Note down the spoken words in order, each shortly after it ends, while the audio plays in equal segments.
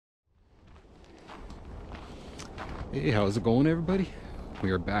Hey, how's it going, everybody? We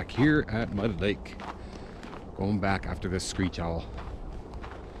are back here at Mud Lake. Going back after this screech owl.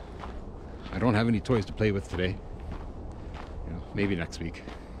 I don't have any toys to play with today. You know, maybe next week.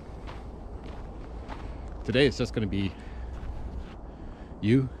 Today it's just going to be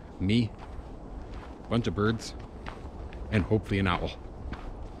you, me, a bunch of birds, and hopefully an owl.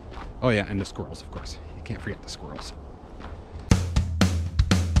 Oh yeah, and the squirrels, of course. You can't forget the squirrels.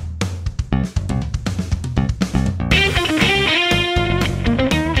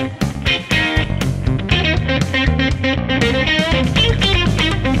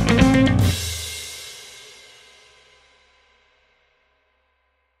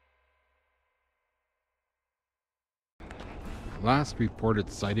 Last reported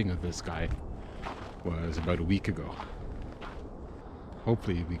sighting of this guy was about a week ago.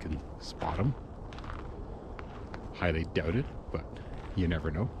 Hopefully we can spot him. Highly doubt it, but you never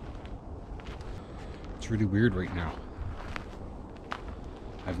know. It's really weird right now.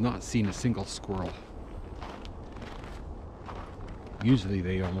 I've not seen a single squirrel. Usually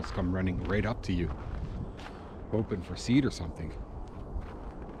they almost come running right up to you, hoping for seed or something.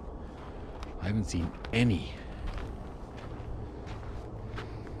 I haven't seen any.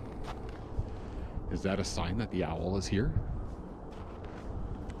 Is that a sign that the owl is here?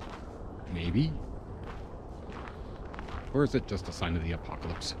 Maybe? Or is it just a sign of the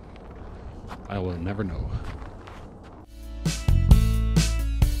apocalypse? I will never know.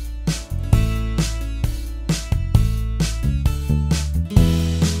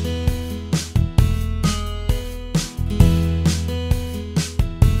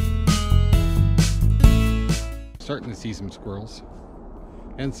 Starting to see some squirrels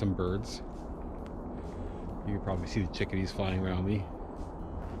and some birds. You can probably see the chickadees flying around me.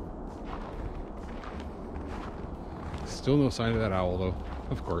 Still no sign of that owl though,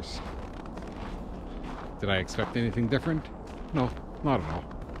 of course. Did I expect anything different? No, not at all.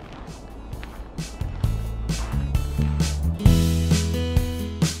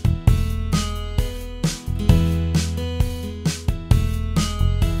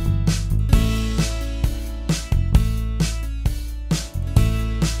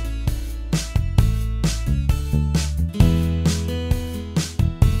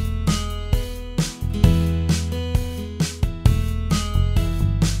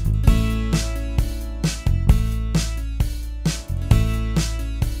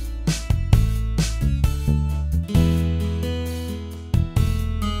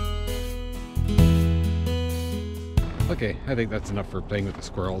 Okay, I think that's enough for playing with the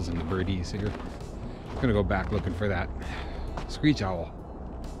squirrels and the birdies here. I'm gonna go back looking for that screech owl.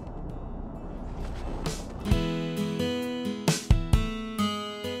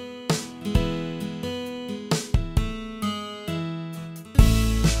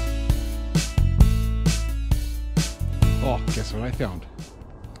 Oh, guess what I found?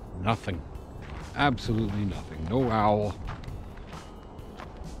 Nothing. Absolutely nothing. No owl.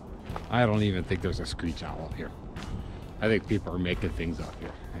 I don't even think there's a screech owl here. I think people are making things up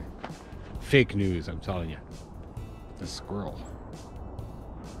here. Fake news, I'm telling you. The squirrel.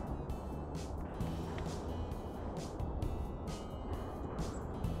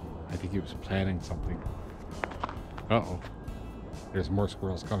 I think he was planning something. Uh-oh. There's more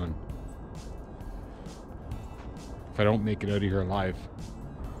squirrels coming. If I don't make it out of here alive,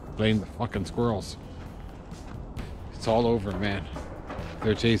 blame the fucking squirrels. It's all over, man.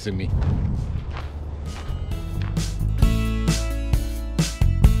 They're chasing me.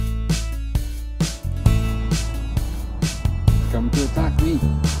 Coming to attack me.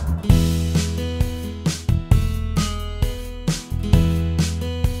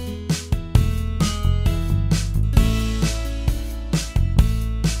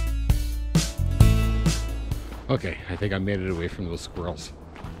 Okay, I think I made it away from those squirrels.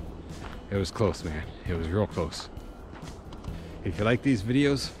 It was close, man. It was real close. If you like these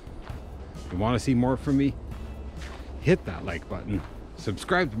videos, you want to see more from me, hit that like button,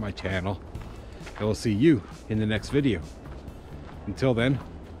 subscribe to my channel, and we'll see you in the next video. Until then,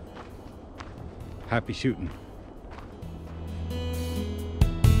 happy shooting.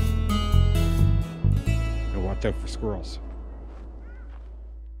 And watch out for squirrels.